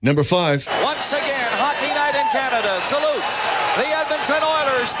Number 5. Once again, Hockey Night in Canada salutes the Edmonton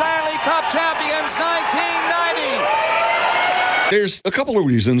Oilers, Stanley Cup champions 1990. There's a couple of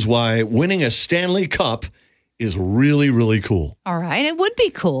reasons why winning a Stanley Cup is really, really cool. All right, it would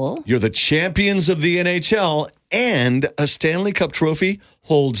be cool. You're the champions of the NHL, and a Stanley Cup trophy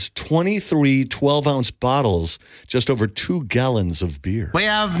holds 23 12-ounce bottles, just over 2 gallons of beer. We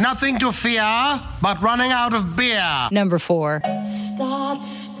have nothing to fear but running out of beer. Number 4. Start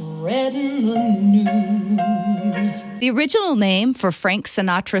spreading the news. The original name for Frank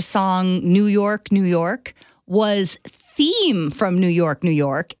Sinatra's song New York, New York was Theme from New York, New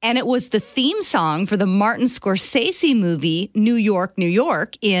York, and it was the theme song for the Martin Scorsese movie New York, New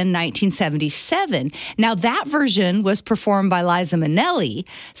York in 1977. Now, that version was performed by Liza Minnelli.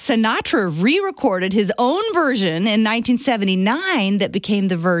 Sinatra re-recorded his own version in 1979 that became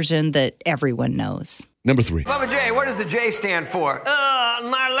the version that everyone knows. Number 3. Bubba J, what does the J stand for?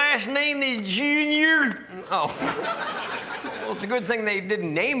 My last name is Junior. Oh. Well, it's a good thing they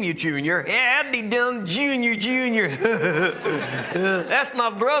didn't name you Junior. Yeah, I'd be done Junior. That's my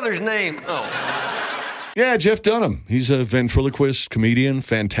brother's name. Oh. Yeah, Jeff Dunham. He's a ventriloquist comedian,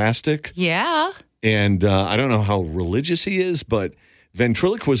 fantastic. Yeah. And I don't know how religious he is, but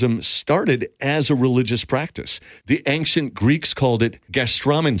ventriloquism started as a religious practice. The ancient Greeks called it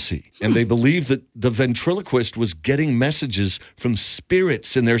gastromancy, and they believed that the ventriloquist was getting messages from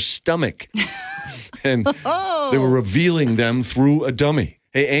spirits in their stomach. And they were revealing them through a dummy.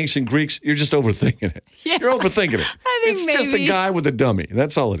 Hey, ancient Greeks, you're just overthinking it. Yeah. You're overthinking it. I think it's just a guy with a dummy.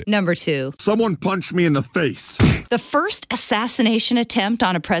 That's all it is. Number 2. Someone punched me in the face. The first assassination attempt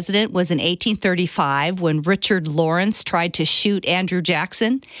on a president was in 1835 when Richard Lawrence tried to shoot Andrew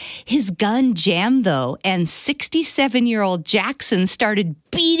Jackson. His gun jammed, though, and 67-year-old Jackson started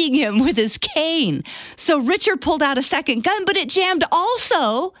beating him with his cane. So Richard pulled out a second gun, but it jammed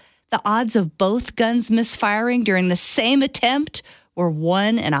also. The odds of both guns misfiring during the same attempt were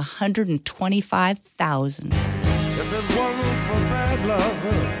 1 in 125,000. If it wasn't for bad luck,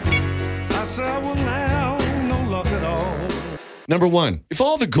 I said, well, now, no luck at all. Number 1. If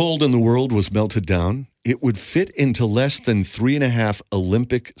all the gold in the world was melted down, it would fit into less than 3.5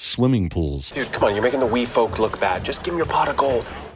 Olympic swimming pools. Dude, come on, you're making the wee folk look bad. Just give them your pot of gold.